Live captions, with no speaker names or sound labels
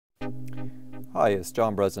Hi, it's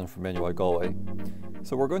John Breslin from NUI Galway.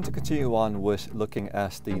 So we're going to continue on with looking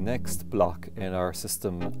at the next block in our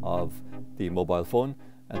system of the mobile phone,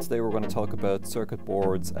 and today we're going to talk about circuit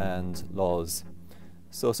boards and laws.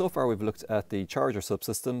 So far we've looked at the charger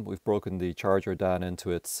subsystem. We've broken the charger down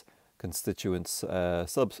into its constituent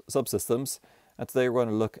subsystems, and today we're going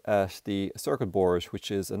to look at the circuit board, which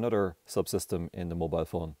is another subsystem in the mobile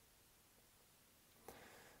phone.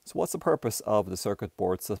 So what's the purpose of the circuit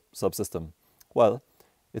board subsystem? Well,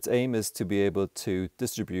 its aim is to be able to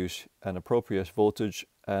distribute an appropriate voltage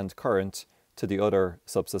and current to the other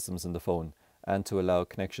subsystems in the phone and to allow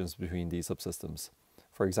connections between these subsystems.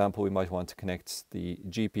 For example, we might want to connect the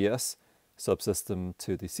GPS subsystem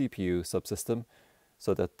to the CPU subsystem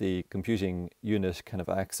so that the computing unit can have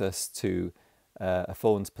access to a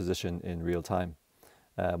phone's position in real time.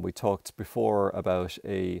 We talked before about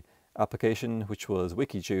an application which was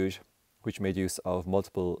Wikitude, which made use of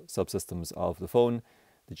multiple subsystems of the phone,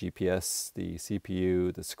 the GPS, the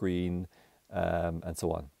CPU, the screen, and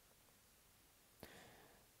so on.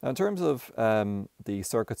 Now, in terms of the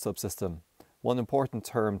circuit subsystem, one important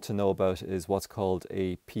term to know about is what's called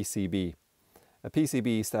a PCB. A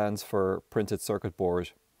PCB stands for printed circuit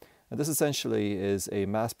board, and this essentially is a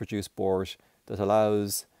mass-produced board that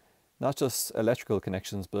allows not just electrical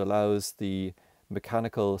connections, but allows the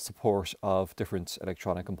mechanical support of different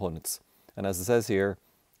electronic components. And as it says here,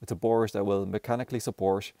 it's a board that will mechanically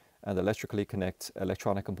support and electrically connect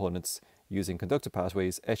electronic components using conductive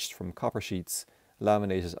pathways etched from copper sheets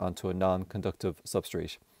laminated onto a non-conductive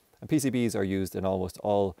substrate. And PCBs are used in almost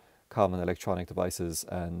all common electronic devices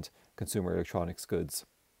and consumer electronics goods.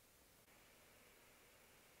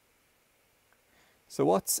 So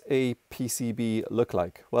what's a PCB look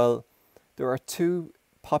like? Well, there are two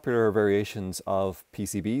popular variations of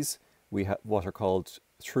PCBs. We have what are called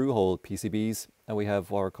through-hole PCBs, and we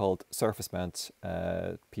have what are called surface mount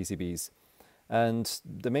PCBs. And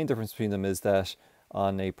the main difference between them is that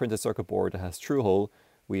on a printed circuit board that has through-hole,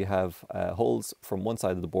 we have holes from one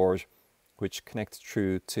side of the board which connect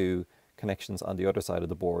through to connections on the other side of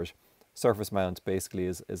the board. Surface mount basically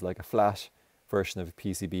is like a flat version of a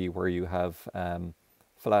PCB where you have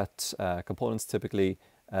flat components typically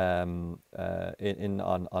on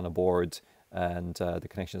a board, and the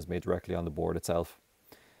connection is made directly on the board itself.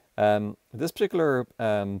 This particular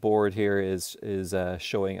board here is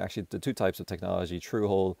showing actually the two types of technology,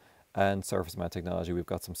 through-hole and surface mount technology. We've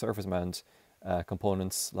got some surface mount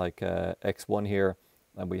components like X1 here,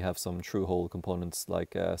 and we have some through-hole components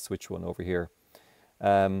like switch 1 over here.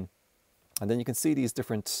 And then you can see these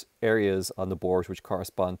different areas on the board which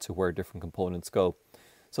correspond to where different components go.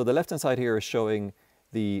 So the left-hand side here is showing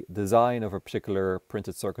the design of a particular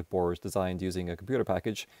printed circuit board designed using a computer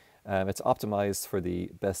package. It's optimized for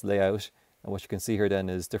the best layout, and what you can see here then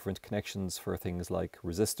is different connections for things like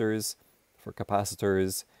resistors, for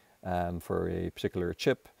capacitors, for a particular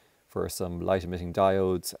chip, for some light emitting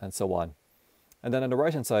diodes, and so on. And then on the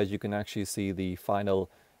right hand side you can actually see the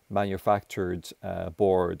final manufactured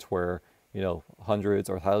board where, you know, hundreds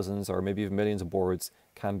or thousands or maybe even millions of boards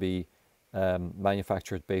can be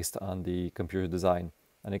manufactured based on the computer design.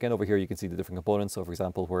 And again, over here you can see the different components. So for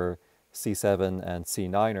example, where C7 and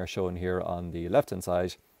C9 are shown here on the left hand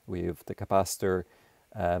side, we have the capacitor,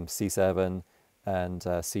 C7 and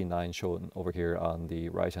C9 shown over here on the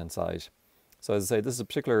right hand side. So as I say, this is a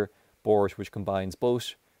particular board which combines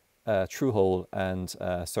both through-hole and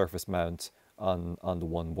surface mount on the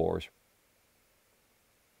one board.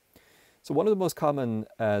 So one of the most common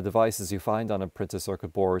devices you find on a printed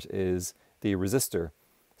circuit board is the resistor.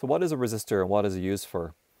 So what is a resistor and what is it used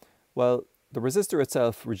for? Well, the resistor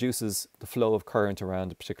itself reduces the flow of current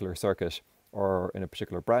around a particular circuit or in a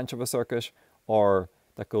particular branch of a circuit or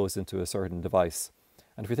that goes into a certain device.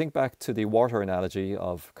 And if we think back to the water analogy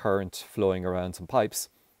of current flowing around some pipes,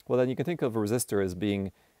 well then you can think of a resistor as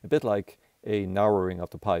being a bit like a narrowing of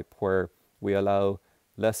the pipe where we allow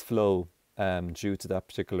less flow due to that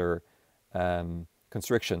particular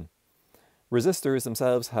constriction. Resistors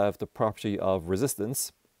themselves have the property of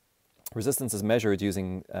resistance. Resistance is measured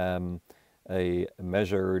using a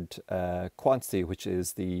measured quantity, which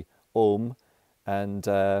is the ohm. And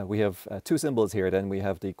we have two symbols here. Then we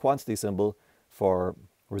have the quantity symbol for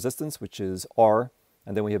resistance, which is R.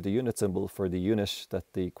 And then we have the unit symbol for the unit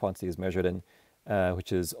that the quantity is measured in,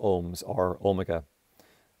 which is ohms or omega.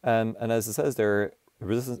 And as it says there,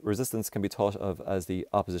 resistance can be thought of as the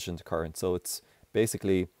opposition to current. So it's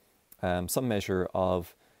basically some measure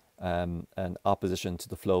of an opposition to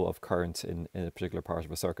the flow of current in a particular part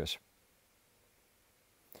of a circuit.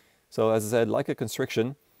 So as I said, like a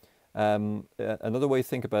constriction, another way to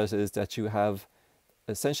think about it is that you have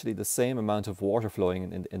essentially the same amount of water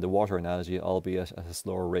flowing in the water analogy, albeit at a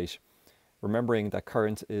slower rate. Remembering that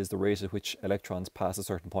current is the rate at which electrons pass a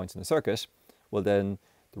certain point in the circuit, well then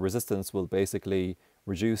the resistance will basically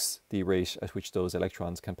reduce the rate at which those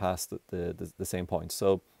electrons can pass the same point.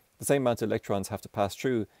 So the same amount of electrons have to pass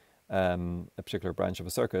through a particular branch of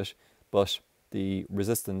a circuit, but the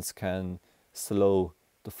resistance can slow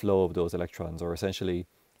the flow of those electrons, or essentially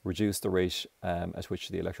reduce the rate at which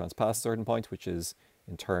the electrons pass a certain point, which is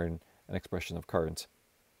in turn an expression of current.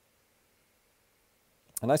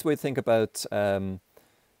 A nice way to think about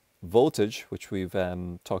voltage, which we've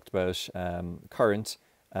talked about, current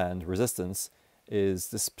and resistance, is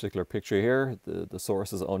this particular picture here. The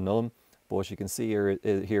source is unknown, but what you can see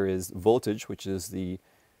here is voltage, which is the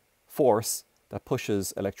force that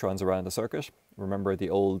pushes electrons around the circuit. Remember, the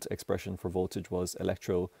old expression for voltage was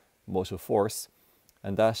electromotive force,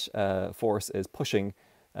 and that force is pushing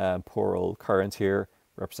poor old current here,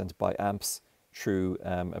 represented by amps, through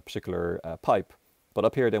a particular pipe. But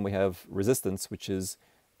up here then we have resistance, which is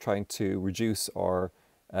trying to reduce or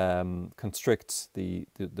constrict the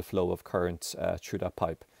flow of current through that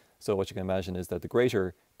pipe. So what you can imagine is that the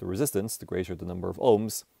greater the resistance, the greater the number of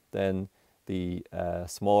ohms, then the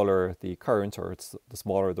smaller the current, or the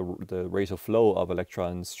smaller the rate of flow of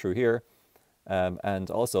electrons through here. And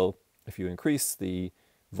also, if you increase the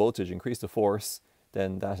voltage, increase the force,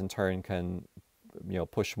 then that in turn can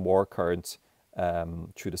push more current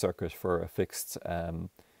through the circuit for a fixed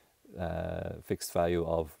value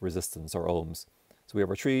of resistance, or ohms. So we have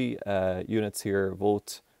our three units here: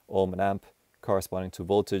 volt, ohm, and amp, corresponding to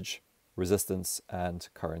voltage, resistance, and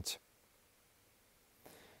current.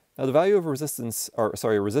 Now the value of a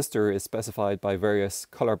resistor is specified by various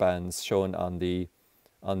color bands shown on the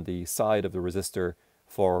side of the resistor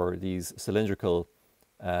for these cylindrical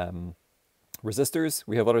resistors.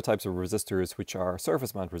 We have other types of resistors which are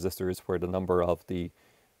surface mount resistors, where the number of the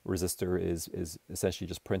resistor is essentially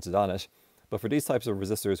just printed on it. But for these types of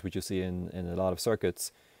resistors, which you see in a lot of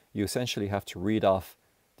circuits, you essentially have to read off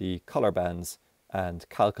the color bands and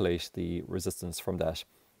calculate the resistance from that.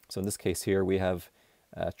 So in this case here, we have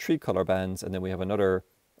 3 color bands, and then we have another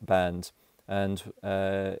band. And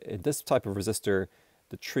in this type of resistor,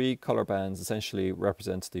 the 3 color bands essentially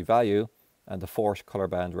represent the value, and the 4th color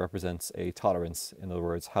band represents a tolerance. In other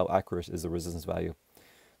words, how accurate is the resistance value.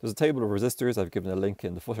 There's a table of resistors. I've given a link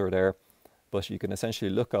in the footer there, but you can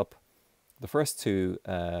essentially look up the first 2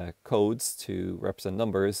 codes to represent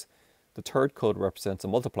numbers. The 3rd code represents a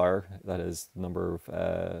multiplier, that is the number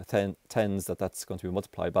of tens that's going to be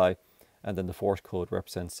multiplied by, and then the 4th code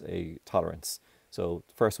represents a tolerance. So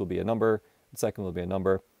the first will be a number, the second will be a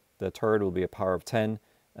number, the 3rd will be a power of 10,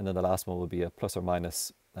 and then the last one will be a plus or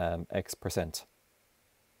minus X%.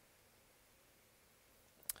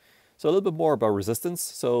 So a little bit more about resistance.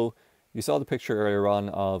 So you saw the picture earlier on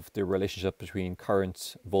of the relationship between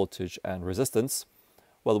current, voltage, and resistance.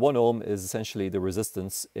 Well, 1 ohm is essentially the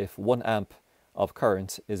resistance if 1 amp of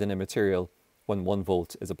current is in a material when 1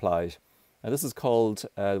 volt is applied. And this is called,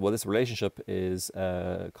 this relationship is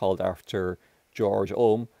called after George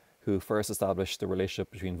Ohm, who first established the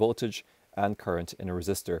relationship between voltage and current in a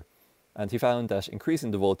resistor. And he found that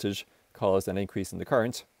increasing the voltage caused an increase in the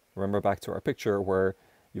current. Remember back to our picture where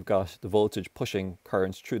you've got the voltage pushing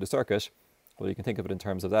current through the circuit. Well, you can think of it in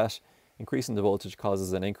terms of that. Increasing the voltage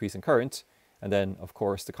causes an increase in current. And then, of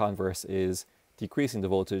course, the converse is decreasing the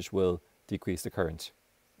voltage will decrease the current,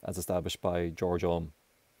 as established by George Ohm.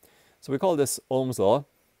 So we call this Ohm's law.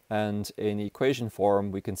 And in equation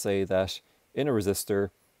form, we can say that in a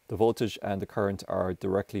resistor, the voltage and the current are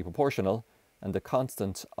directly proportional, and the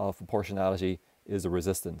constant of proportionality is the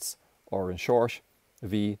resistance, or in short,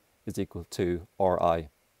 V is equal to Ri.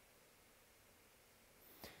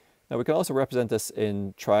 Now we can also represent this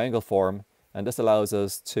in triangle form, and this allows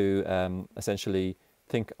us to essentially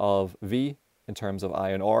think of V in terms of I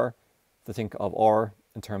and R, to think of R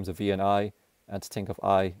in terms of V and I, and to think of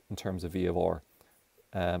I in terms of V of R.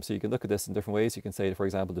 So you can look at this in different ways. You can say, for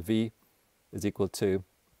example, the V is equal to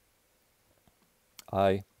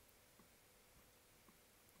I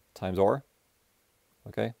times R.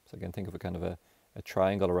 Okay, so again, think of a kind of a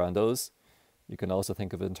triangle around those. You can also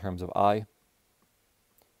think of it in terms of I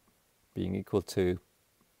being equal to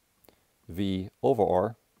V over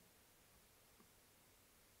R.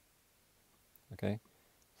 Okay,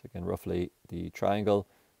 so again, roughly the triangle.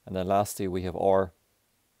 And then lastly, we have R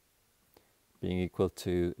being equal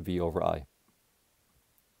to V over I.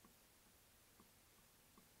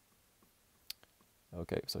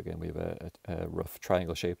 Okay, so again, we have a rough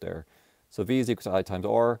triangle shape there. So V is equal to I times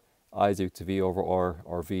R, I is equal to V over R,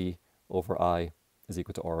 or V over I is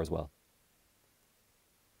equal to R as well.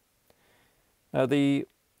 Now the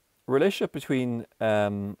relationship between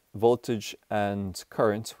voltage and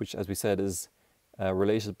current, which as we said is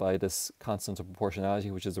related by this constant of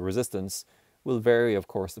proportionality, which is the resistance, will vary of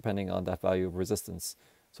course depending on that value of resistance.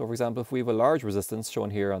 So for example, if we have a large resistance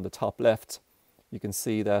shown here on the top left, you can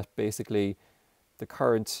see that basically the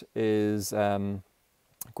current is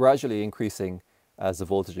gradually increasing as the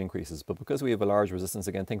voltage increases. But because we have a large resistance,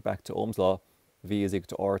 again, think back to Ohm's law, V is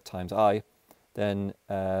equal to R times I, then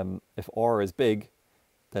if R is big,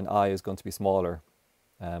 then I is going to be smaller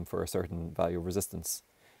for a certain value of resistance.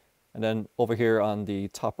 And then over here on the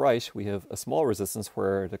top right, we have a small resistance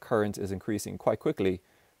where the current is increasing quite quickly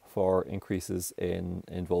for increases in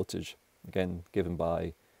voltage, again, given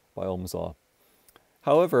by Ohm's law.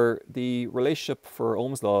 However, the relationship for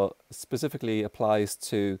Ohm's law specifically applies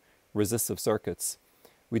to resistive circuits.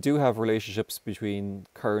 We do have relationships between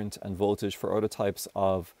current and voltage for other types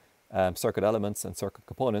of circuit elements and circuit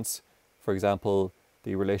components. For example,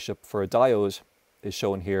 the relationship for a diode is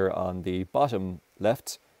shown here on the bottom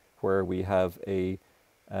left, where we have a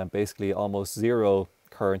basically almost zero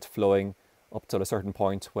current flowing up to a certain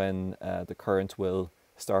point when the current will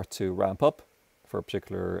start to ramp up for a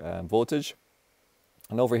particular voltage.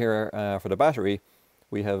 And over here for the battery,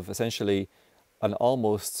 we have essentially an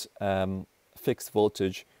almost fixed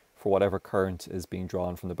voltage for whatever current is being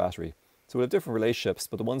drawn from the battery. So we have different relationships,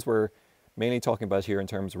 but the ones we're mainly talking about here in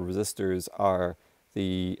terms of resistors are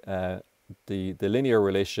the linear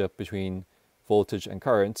relationship between voltage and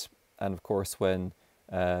current, and of course when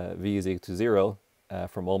V is equal to 0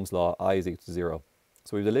 from Ohm's law, I is equal to 0.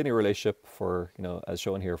 So we have the linear relationship for, as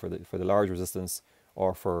shown here for the large resistance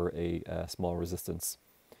or for a small resistance.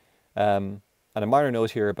 And a minor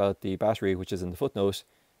note here about the battery, which is in the footnote.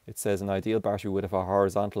 It says an ideal battery would have a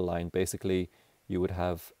horizontal line. Basically, you would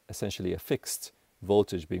have essentially a fixed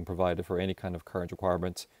voltage being provided for any kind of current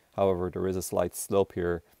requirement. However, there is a slight slope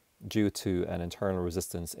here due to an internal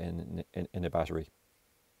resistance in a battery.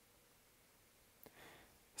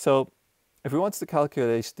 So if we wanted to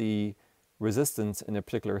calculate the resistance in a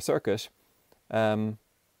particular circuit,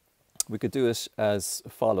 we could do it as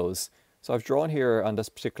follows. So I've drawn here on this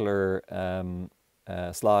particular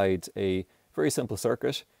slide a very simple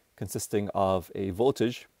circuit consisting of a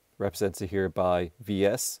voltage represented here by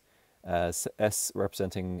Vs, S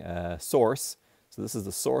representing source. So this is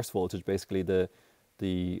the source voltage, basically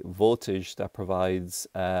the voltage that provides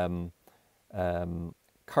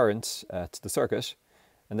current to the circuit.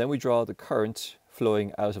 And then we draw the current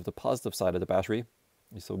flowing out of the positive side of the battery.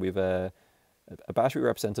 So we have a battery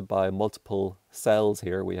represented by multiple cells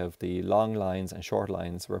here. We have the long lines and short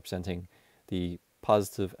lines representing the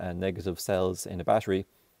positive and negative cells in a battery.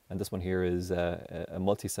 And this one here is a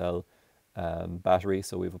multi-cell battery.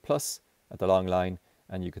 So we have a plus at the long line,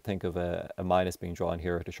 and you could think of a minus being drawn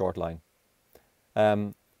here at the short line.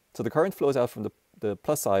 So the current flows out from the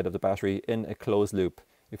plus side of the battery in a closed loop.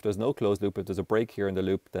 If there's no closed loop, if there's a break here in the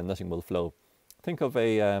loop, then nothing will flow. Think of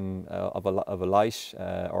a light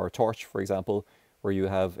or a torch, for example, where you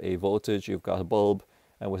have a voltage, you've got a bulb,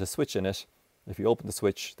 and with a switch in it. If you open the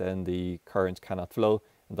switch, then the current cannot flow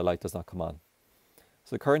and the light does not come on.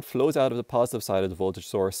 So the current flows out of the positive side of the voltage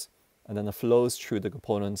source, and then it flows through the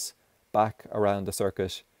components back around the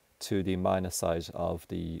circuit to the minus side of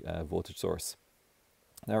the voltage source.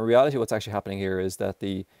 Now, in reality, what's actually happening here is that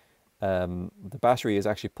the battery is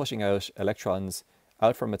actually pushing out electrons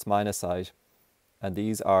out from its minus side, and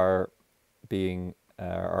these are being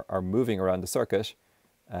are moving around the circuit,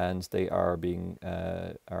 and they are being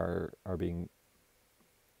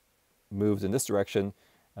moved in this direction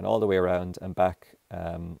and all the way around and back,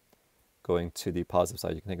 going to the positive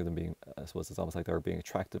side. You can think of them being, I suppose it's almost like they're being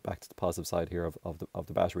attracted back to the positive side here of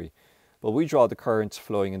the battery. But we draw the current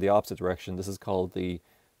flowing in the opposite direction. This is called the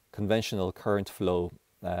conventional current flow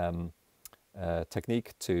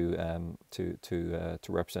technique to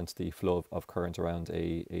represent the flow of current around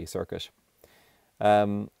a circuit.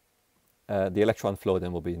 The electron flow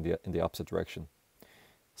then will be in the opposite direction.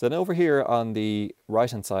 So then over here on the right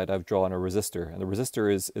hand side, I've drawn a resistor, and the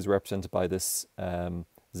resistor is represented by this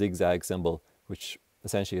zigzag symbol, which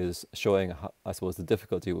essentially is showing, I suppose, the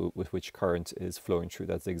difficulty with which current is flowing through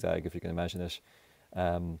that zigzag, if you can imagine it,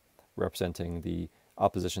 representing the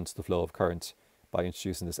opposition to the flow of current by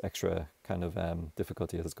introducing this extra kind of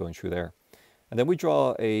difficulty as it's going through there. And then we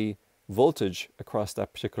draw a voltage across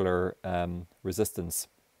that particular resistance.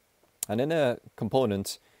 And in a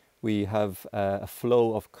component, we have a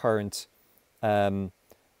flow of current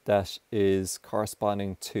that is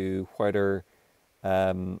corresponding to whether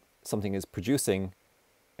something is producing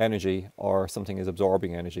energy or something is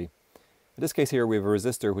absorbing energy. In this case here, we have a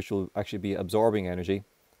resistor which will actually be absorbing energy,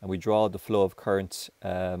 and we draw the flow of current,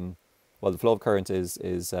 well, the flow of current is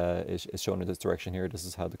shown in this direction here. This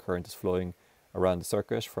is how the current is flowing around the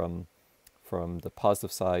circuit from the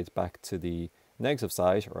positive side back to the negative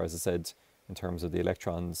side, or as I said, in terms of the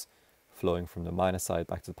electrons flowing from the minus side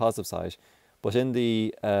back to the positive side. But in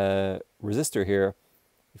the resistor here,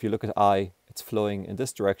 if you look at I, it's flowing in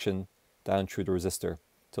this direction down through the resistor.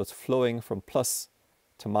 So it's flowing from plus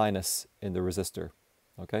to minus in the resistor,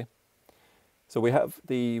 okay? So we have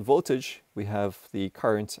the voltage, we have the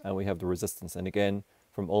current, and we have the resistance. And again,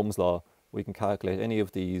 from Ohm's law, we can calculate any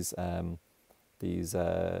of these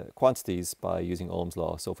quantities by using Ohm's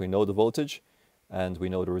law. So if we know the voltage and we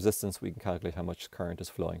know the resistance, we can calculate how much current is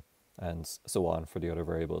flowing, and so on for the other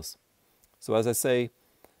variables. So as I say,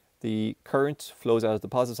 the current flows out of the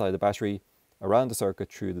positive side of the battery around the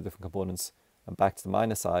circuit through the different components and back to the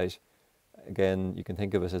minus side. Again, you can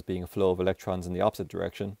think of it as being a flow of electrons in the opposite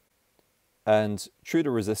direction. And through the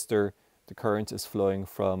resistor, the current is flowing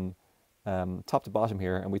from top to bottom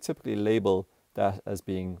here, and we typically label that as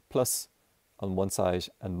being plus on one side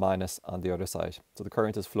and minus on the other side. So the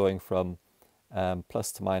current is flowing from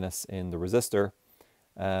plus to minus in the resistor,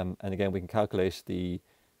 and again we can calculate the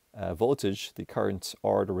voltage, the current,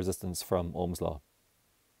 or the resistance from Ohm's law.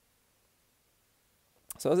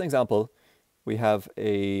 So as an example, we have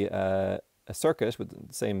a circuit with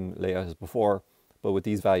the same layout as before, but with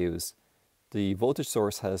these values. The voltage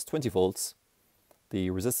source has 20 volts, the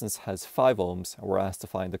resistance has 5 ohms, and we're asked to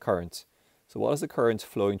find the current. So what is the current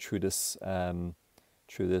flowing through this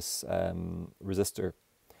resistor?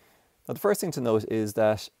 Now the first thing to note is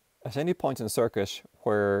that at any point in the circuit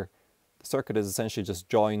where the circuit is essentially just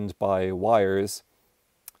joined by wires,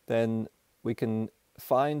 then we can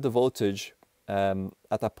find the voltage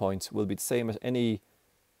at that point will be the same as any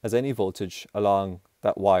voltage along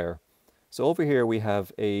that wire. So over here we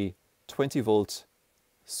have a 20 volt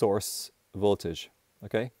source voltage,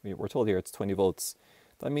 okay? We're told here it's 20 volts.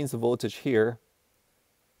 That means the voltage here,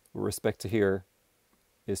 with respect to here,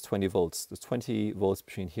 is 20 volts. There's 20 volts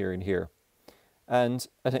between here and here. And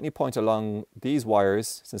at any point along these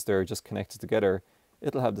wires, since they're just connected together,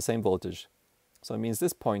 it'll have the same voltage. So it means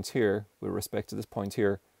this point here, with respect to this point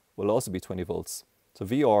here, will also be 20 volts. So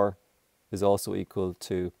VR is also equal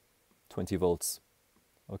to 20 volts,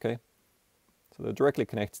 okay? So they're directly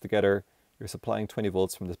connected together. You're supplying 20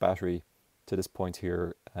 volts from this battery to this point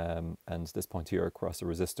here and this point here across the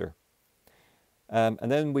resistor. And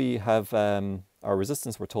then we have our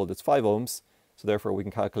resistance. We're told it's 5 ohms, so therefore we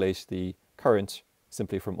can calculate the current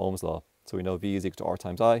simply from Ohm's law. So we know V is equal to R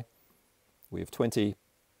times I. We have 20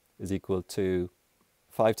 is equal to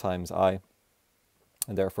 5 times I,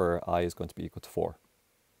 and therefore I is going to be equal to 4.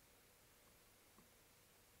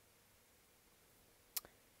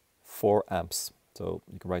 4 amps. So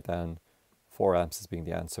you can write down 4 amps as being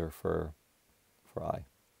the answer for I.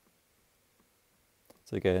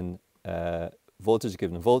 So again, voltage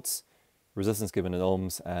given in volts, resistance given in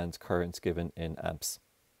ohms, and current given in amps.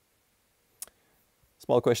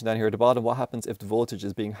 Small question down here at the bottom: what happens if the voltage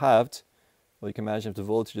is being halved? Well, you can imagine if the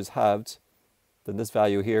voltage is halved, then this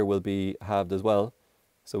value here will be halved as well.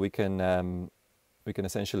 So we can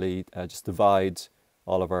essentially just divide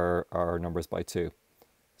all of our numbers by 2.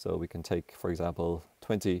 So we can take, for example,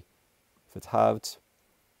 20. If it's halved,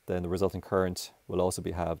 then the resulting current will also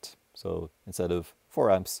be halved. So instead of 4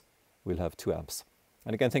 amps, we'll have 2 amps.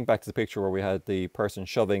 And again, think back to the picture where we had the person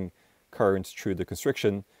shoving current through the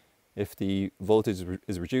constriction. If the voltage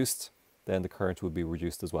is reduced, then the current will be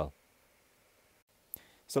reduced as well.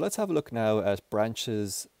 So let's have a look now at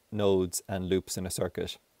branches, nodes, and loops in a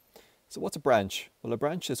circuit. So what's a branch? Well, a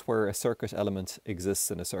branch is where a circuit element exists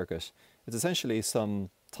in a circuit. It's essentially some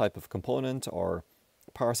type of component or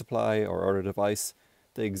power supply or other device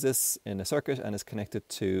that exists in a circuit and is connected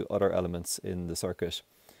to other elements in the circuit.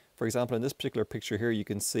 For example, in this particular picture here, you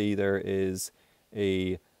can see there is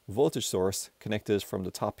a voltage source connected from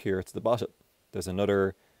the top here to the bottom. There's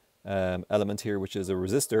another element here, which is a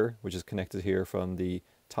resistor, which is connected here from the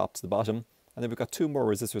top to the bottom. And then we've got 2 more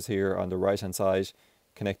resistors here on the right-hand side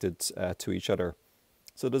connected to each other.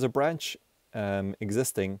 So there's a branch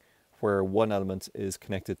existing where one element is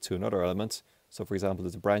connected to another element. So for example,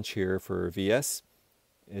 there's a branch here for VS.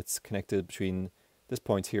 It's connected between this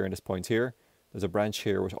point here and this point here. There's a branch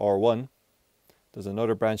here with R1. There's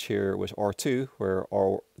another branch here with R2, where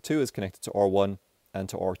R2 is connected to R1 and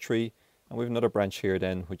to R3. And we have another branch here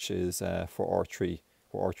then, which is for R3,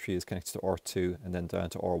 where R3 is connected to R2 and then down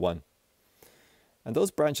to R1. And those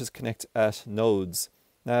branches connect at nodes.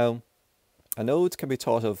 Now, a node can be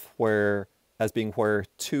thought of as being where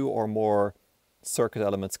 2 or more circuit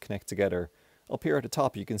elements connect together. Up here at the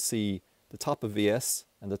top, you can see the top of Vs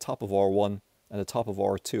and the top of R1 and the top of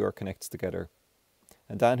R2 are connected together.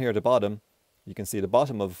 And down here at the bottom, you can see the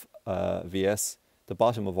bottom of Vs, the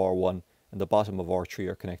bottom of R1 and the bottom of R3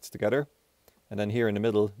 are connected together. And then here in the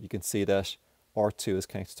middle, you can see that R2 is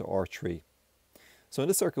connected to R3. So in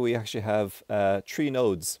this circuit, we actually have 3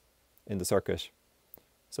 nodes in the circuit.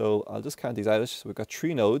 So I'll just count these out. So we've got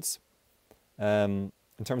 3 nodes. In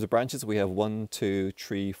terms of branches, we have 1, 2,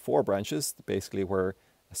 3, 4 branches, basically where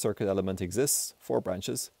a circuit element exists, 4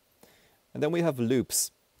 branches. And then we have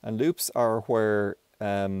loops. And loops are where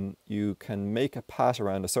you can make a path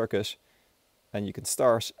around a circuit and you can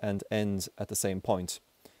start and end at the same point.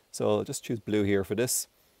 So I'll just choose blue here for this.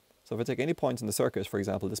 So if I take any point in the circuit, for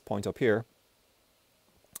example, this point up here,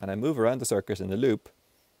 and I move around the circuit in the loop,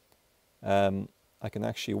 I can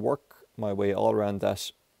actually work my way all around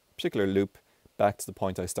that particular loop back to the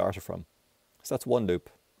point I started from. So that's one loop.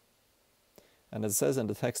 And as it says in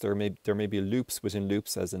the text, there may be loops within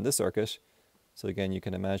loops, as in this circuit. So again, you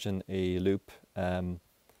can imagine a loop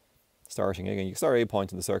starting. Again, you can start at any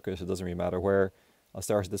point in the circuit, it doesn't really matter where. I'll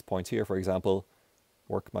start at this point here, for example,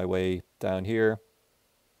 work my way down here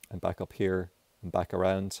and back up here and back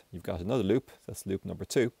around. You've got another loop, that's loop number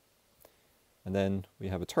 2. And then we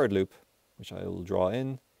have a third loop, which I will draw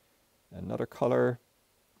in another color.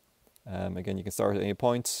 Again, you can start at any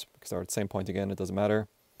point, you can start at the same point again, it doesn't matter.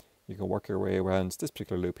 You can work your way around this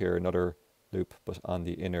particular loop here, another loop, but on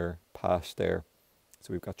the inner path there.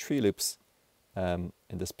 So we've got 3 loops in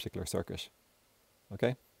this particular circuit.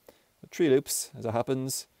 Okay, with 3 loops, as it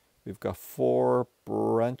happens, we've got 4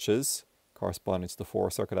 branches corresponding to the 4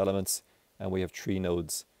 circuit elements, and we have 3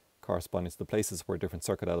 nodes corresponding to the places where different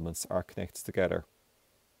circuit elements are connected together.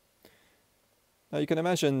 Now you can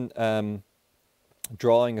imagine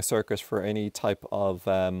drawing a circuit for any type of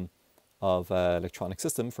electronic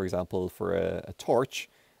system. For example, for a torch,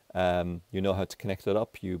 you know how to connect it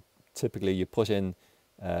up. Typically you put in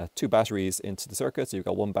 2 batteries into the circuit. So you've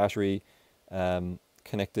got one battery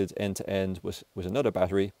connected end to end with another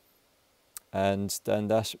battery, and then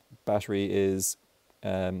that battery is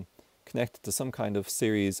connected to some kind of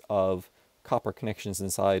series of copper connections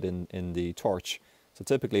inside in the torch. So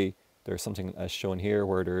typically there's something as shown here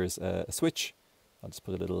where there's a switch. I'll just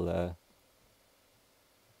put a little a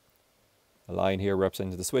line here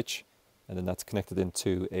representing the switch, and then that's connected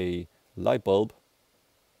into a light bulb,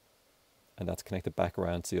 and that's connected back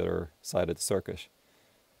around to the other side of the circuit.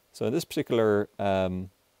 So in this particular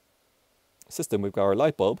system, we've got our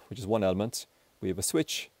light bulb, which is one element. We have a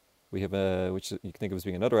switch, we have which you can think of as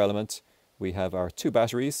being another element. We have our 2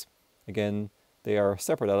 batteries. Again, they are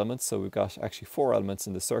separate elements, so we've got actually 4 elements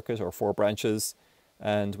in the circuit, or 4 branches,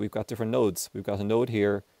 and we've got different nodes. We've got a node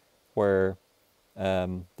here where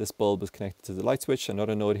this bulb is connected to the light switch,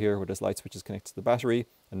 another node here where this light switch is connected to the battery,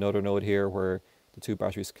 another node here where the 2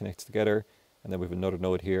 batteries connect together, and then we have another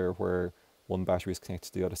node here where one battery is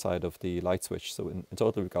connected to the other side of the light switch. So in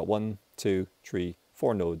total we've got 1, 2, 3,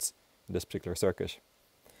 4 nodes in this particular circuit.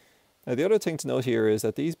 Now the other thing to note here is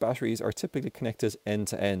that these batteries are typically connected end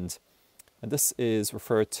to end, and this is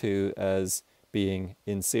referred to as being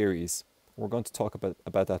in series. We're going to talk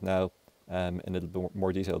about that now in a little bit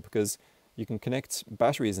more detail, because you can connect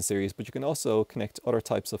batteries in series, but you can also connect other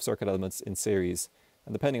types of circuit elements in series.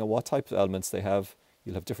 And depending on what type of elements they have,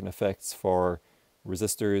 you'll have different effects for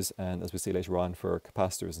resistors and, as we see later on, for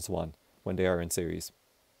capacitors and so on when they are in series.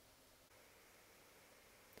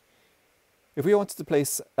 If we wanted to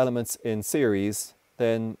place elements in series,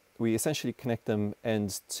 then we essentially connect them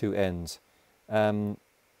end to end.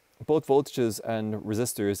 Both voltages and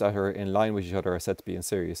resistors that are in line with each other are said to be in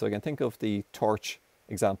series. So again, think of the torch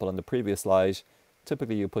example on the previous slide.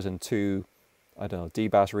 Typically you put in 2, I don't know, D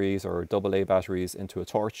batteries or AA batteries into a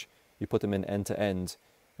torch. You put them in end to end,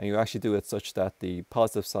 and you actually do it such that the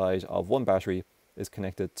positive side of one battery is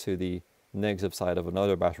connected to the negative side of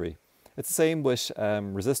another battery. It's the same with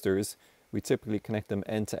resistors. We typically connect them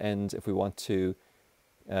end to end if we want to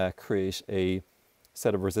create a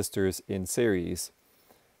set of resistors in series.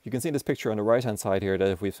 You can see in this picture on the right hand side here that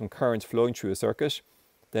if we have some current flowing through a circuit,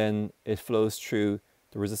 then it flows through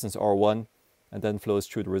the resistance R1 and then flows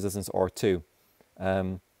through the resistance R2.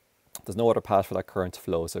 There's no other path for that current to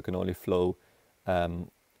flow, so it can only flow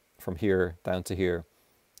from here down to here.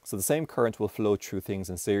 So the same current will flow through things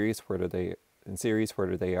in series, whether they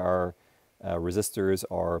are resistors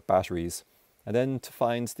or batteries. And then to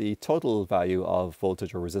find the total value of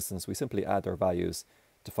voltage or resistance, we simply add their values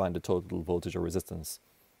to find the total voltage or resistance.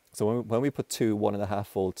 So when we put 2 1.5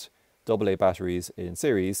 volt AA batteries in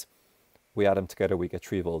series, we add them together, we get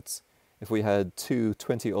 3 volts. If we had 2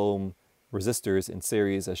 20 ohm resistors in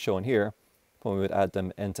series as shown here, when we would add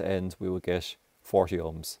them end to end, we would get 40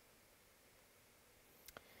 ohms.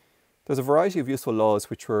 There's a variety of useful laws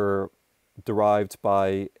which were derived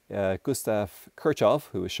by Gustav Kirchhoff,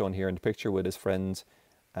 who is shown here in the picture with his friend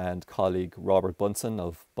and colleague Robert Bunsen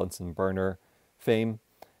of Bunsen burner fame.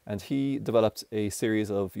 And he developed a series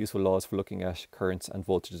of useful laws for looking at currents and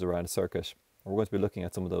voltages around a circuit. We're going to be looking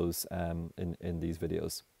at some of those in these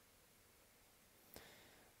videos.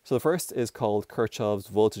 So the first is called Kirchhoff's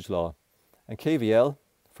voltage law. And KVL,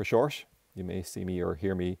 for short, you may see me or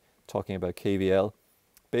hear me talking about KVL,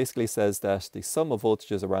 basically says that the sum of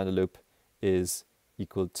voltages around a loop is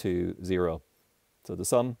equal to 0. So the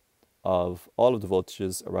sum of all of the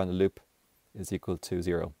voltages around the loop is equal to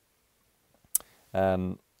 0.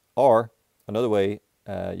 Or another way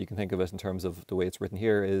you can think of it in terms of the way it's written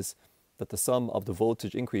here is that the sum of the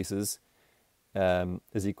voltage increases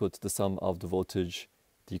is equal to the sum of the voltage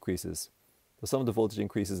decreases. The sum of the voltage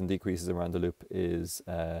increases and decreases around the loop is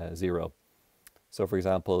 0. So for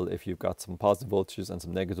example, if you've got some positive voltages and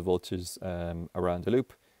some negative voltages around the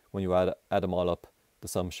loop, when you add them all up, the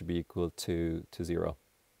sum should be equal to 0.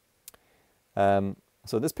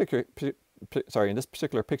 So this picture, in this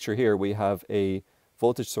particular picture here, we have a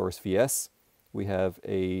voltage source Vs, we have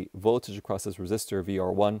a voltage across this resistor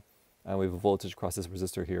VR1, and we have a voltage across this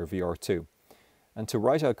resistor here VR2. And to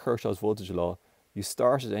write out Kirchhoff's voltage law, you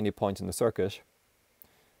start at any point in the circuit,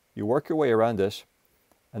 you work your way around it,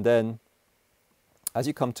 and then as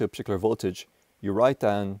you come to a particular voltage, you write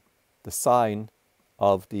down the sign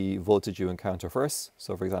of the voltage you encounter first.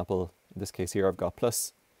 So for example, in this case here, I've got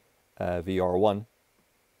plus VR1.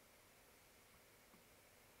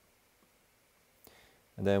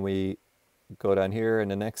 And then we go down here,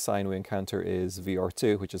 and the next sign we encounter is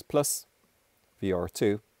VR2, which is plus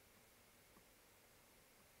VR2.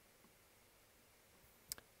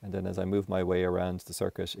 And then as I move my way around the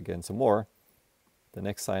circuit again some more, the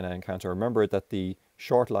next sign I encounter, remember that the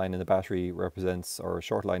short line in the battery represents, or a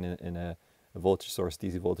short line in a voltage source,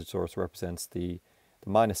 DC voltage source, represents the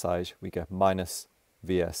minus side. We get minus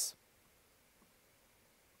Vs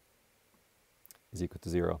is equal to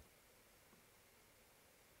 0.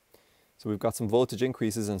 So we've got some voltage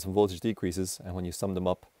increases and some voltage decreases, and when you sum them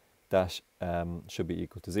up, that should be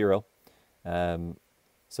equal to 0.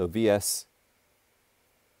 So Vs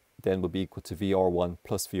then will be equal to VR1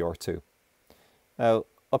 plus VR2. Now,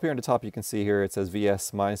 up here on the top, you can see here it says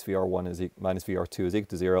Vs minus VR1 is minus VR2 is equal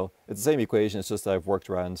to 0. It's the same equation, it's just that I've worked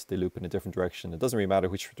around the loop in a different direction. It doesn't really matter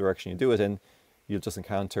which direction you do it in. You'll just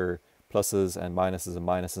encounter pluses and minuses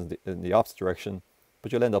in the opposite direction,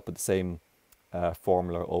 but you'll end up with the same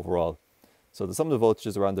formula overall. So the sum of the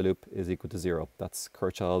voltages around the loop is equal to 0. That's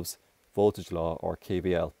Kirchhoff's voltage law, or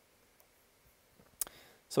KVL.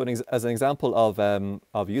 So as an example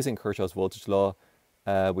of using Kirchhoff's voltage law,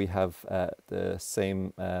 we have the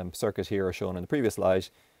same circuit here shown in the previous slide,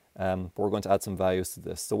 but we're going to add some values to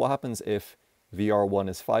this. So what happens if VR1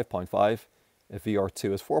 is 5.5, if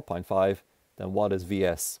VR2 is 4.5, then what is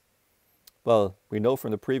Vs? Well, we know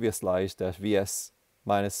from the previous slide that Vs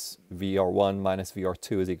minus VR1 minus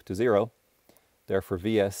VR2 is equal to 0. Therefore,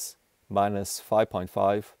 Vs minus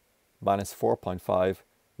 5.5 minus 4.5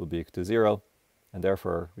 will be equal to 0. And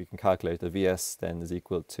therefore, we can calculate that Vs then is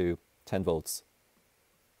equal to 10 volts.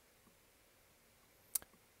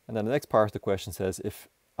 And then the next part of the question says, if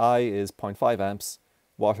I is 0.5 amps,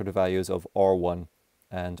 what are the values of R1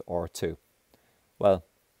 and R2? Well,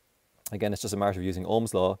 again, it's just a matter of using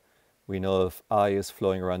Ohm's law. We know if I is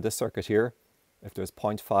flowing around this circuit here, if there's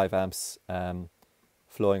 0.5 amps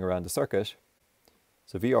flowing around the circuit,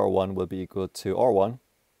 so VR1 will be equal to R1,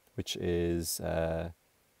 which is what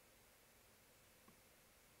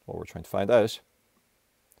we're trying to find out,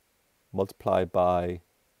 multiplied by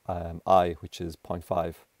I, which is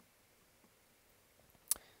 0.5.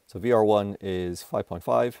 So VR1 is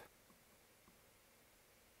 5.5,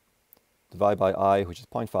 divided by I, which is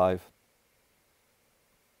 0.5,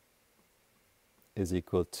 is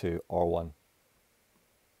equal to R1. And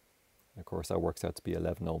of course, that works out to be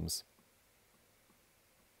 11 ohms.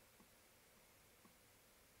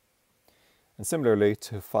 And similarly,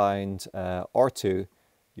 to find R2,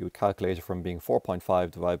 you would calculate it from being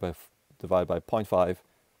 4.5 divided by 0.5,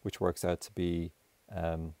 which works out to be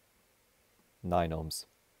 9 ohms.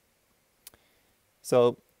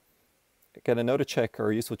 So again, another check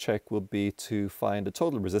or a useful check would be to find the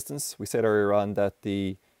total resistance. We said earlier on that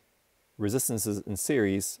the resistances in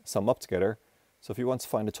series sum up together. So if you want to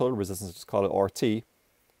find the total resistance, just call it RT.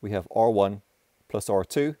 We have R1 plus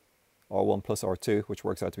R2, R1 plus R2, which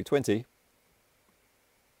works out to be 20.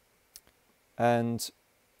 And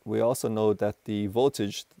we also know that the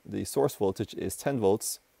voltage, the source voltage, is 10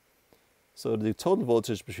 volts. So the total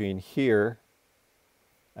voltage between here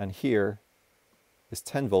and here is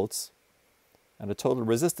 10 volts, and the total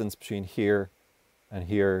resistance between here and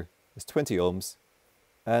here is 20 ohms,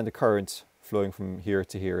 and the current flowing from here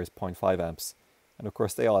to here is 0.5 amps. And of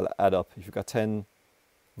course they all add up. If you've got 10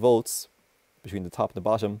 volts between the top and the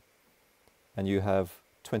bottom, and you have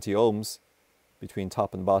 20 ohms between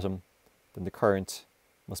top and bottom, then the current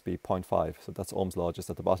must be 0.5. So that's Ohm's law just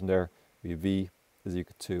at the bottom there. We have V is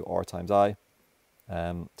equal to R times I.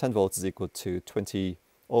 10 volts is equal to 20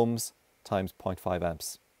 ohms times 0.5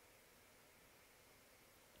 amps.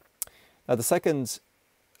 Now the second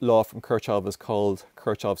law from Kirchhoff is called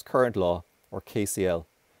Kirchhoff's current law, or KCL.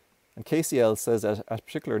 And KCL says that at a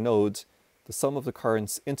particular node, the sum of the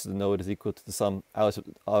currents into the node is equal to the sum out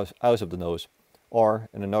of the node. Or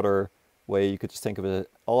in another way, you could just think of it,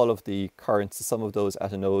 all of the currents, the sum of those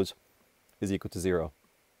at a node is equal to 0.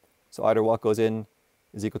 So either what goes in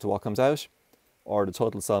is equal to what comes out, or the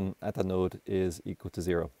total sum at that node is equal to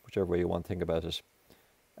 0, whichever way you want to think about it.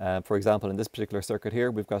 For example, in this particular circuit here,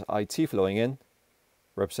 we've got IT flowing in,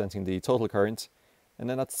 representing the total current, and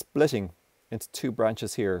then that's splitting into two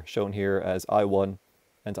branches here, shown here as I1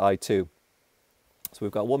 and I2. So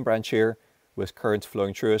we've got one branch here with current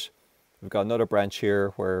flowing through it. We've got another branch here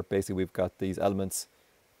where basically we've got these elements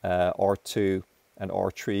R2 and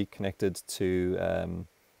R3 connected to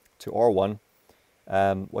R1.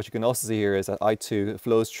 What you can also see here is that I2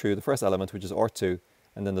 flows through the first element, which is R2,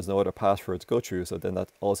 and then there's no other path for it to go through, so then that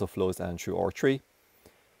also flows down through R3.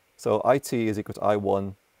 So IT is equal to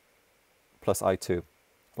I1 plus I2.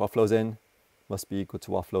 What flows in must be equal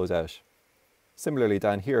to what flows out. Similarly,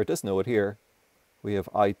 down here at this node here, we have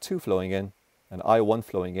I2 flowing in and I1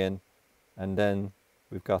 flowing in, and then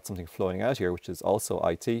we've got something flowing out here, which is also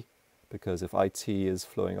IT, because if IT is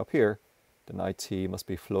flowing up here, then IT must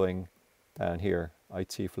be flowing down here.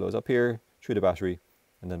 IT flows up here through the battery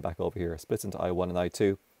and then back over here, splits into I1 and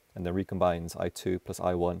I2, and then recombines. I2 plus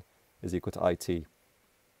I1 is equal to IT.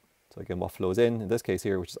 So again, what flows in this case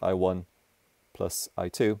here, which is I1 plus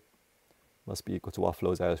I2, must be equal to what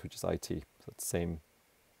flows out, which is IT. So it's the same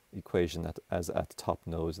equation as at the top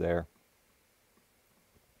nodes there.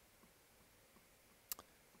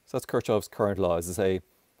 So that's Kirchhoff's current law. As I say,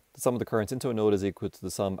 the sum of the currents into a node is equal to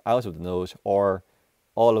the sum out of the node, or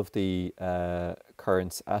all of the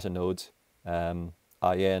currents at a node,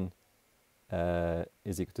 IN,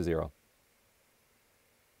 is equal to 0.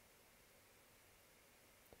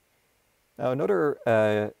 Now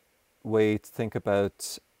another way to think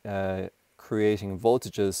about creating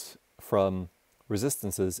voltages from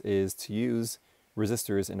resistances is to use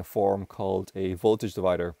resistors in a form called a voltage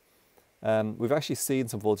divider. We've actually seen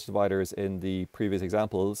some voltage dividers in the previous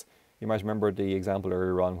examples. You might remember the example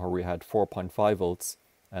earlier on where we had 4.5 volts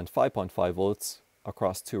and 5.5 volts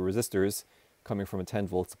across two resistors coming from a 10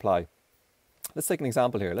 volt supply. Let's take an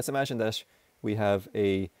example here. Let's imagine that we have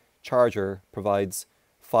a charger provides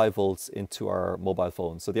 5 volts into our mobile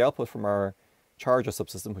phone. So the output from our charger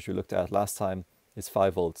subsystem, which we looked at last time, is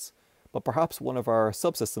 5 volts. But perhaps one of our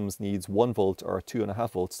subsystems needs 1 volt or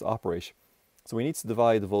 2.5 volts to operate. So we need to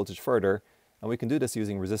divide the voltage further, and we can do this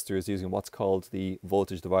using resistors, using what's called the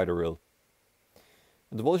voltage divider rule.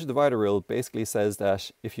 And the voltage divider rule basically says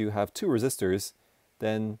that if you have two resistors,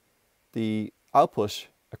 then the output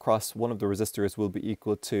across one of the resistors will be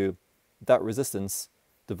equal to that resistance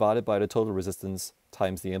divided by the total resistance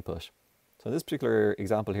times the input. So in this particular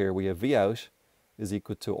example here, we have V out is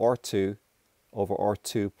equal to R2 over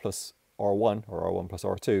R2 plus R1, or R1 plus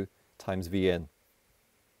R2, times V in.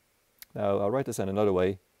 Now I'll write this in another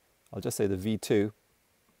way. I'll just say the V2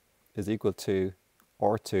 is equal to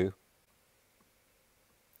R2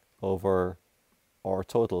 over R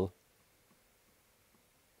total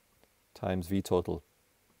times V total.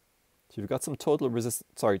 So you've got some total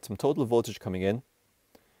voltage coming in.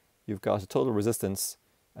 You've got a total resistance,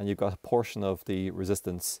 and you've got a portion of the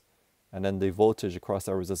resistance, and then the voltage across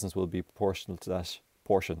that resistance will be proportional to that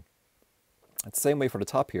portion. It's the same way for the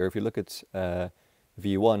top here. If you look at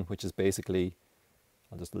V1, which is basically,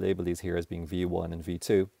 I'll just label these here as being V1 and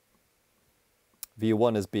V2.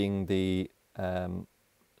 V1 as being the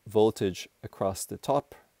voltage across the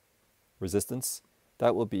top resistance.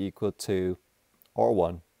 That will be equal to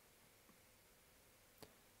R1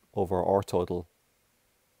 over R total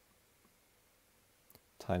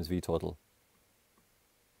times V total.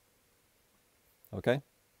 Okay?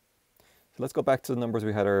 So let's go back to the numbers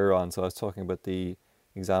we had earlier on. So I was talking about the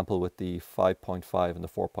example with the 5.5 and the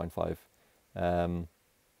 4.5.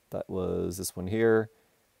 That was this one here.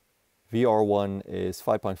 VR1 is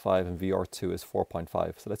 5.5 and VR2 is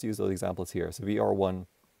 4.5. So let's use those examples here. So VR1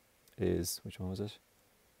 is, which one was it?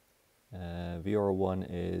 VR1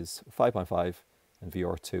 is 5.5 and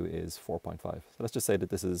VR2 is 4.5. So let's just say that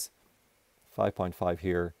this is 5.5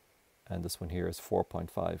 here and this one here is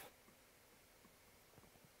 4.5.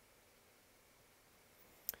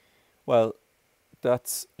 Well,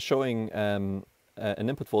 that's showing an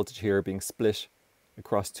input voltage here being split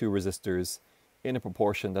across two resistors in a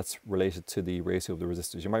proportion that's related to the ratio of the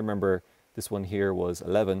resistors. You might remember this one here was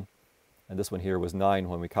 11 and this one here was 9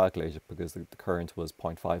 when we calculated because the current was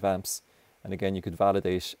 0.5 amps. And again, you could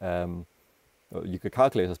validate, you could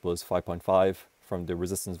calculate, I suppose, 5.5 from the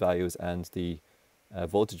resistance values and the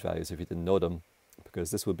voltage values if you didn't know them,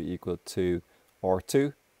 because this would be equal to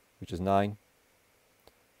R2, which is 9,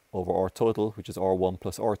 over R total, which is R1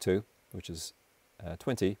 plus R2, which is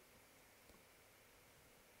 20,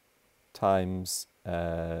 times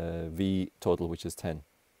V total, which is 10.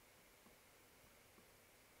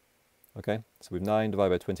 Okay, so we have 9 divided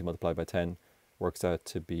by 20 multiplied by 10 works out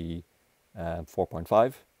to be 4.5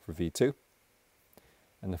 for V2.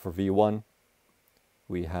 And then for V1,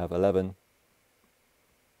 we have 11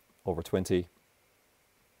 over 20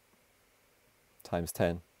 times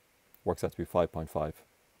 10 works out to be 5.5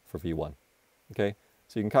 for V1. Okay,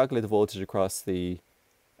 so you can calculate the voltage across the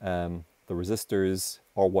resistors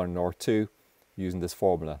R1 and R2 using this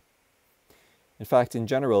formula. In fact, in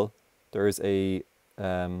general, there is a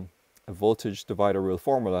voltage divider rule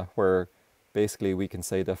formula where basically we can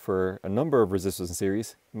say that for a number of resistors in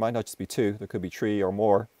series, it might not just be 2, there could be 3 or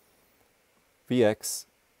more, Vx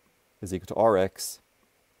is equal to Rx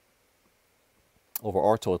over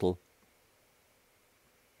R total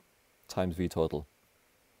times V total.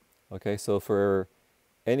 Okay, so for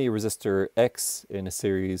any resistor X in a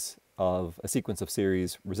series of a sequence of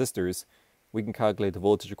series resistors, we can calculate the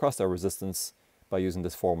voltage across that resistance by using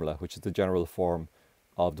this formula, which is the general form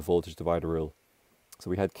of the voltage divider rule. So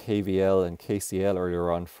we had KVL and KCL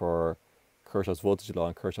earlier on for Kirchhoff's voltage law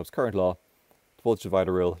and Kirchhoff's current law. The voltage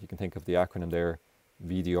divider rule, you can think of the acronym there,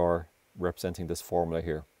 VDR, representing this formula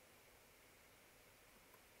here.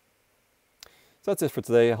 So that's it for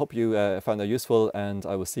today. I hope you found that useful, and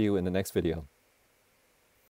I will see you in the next video.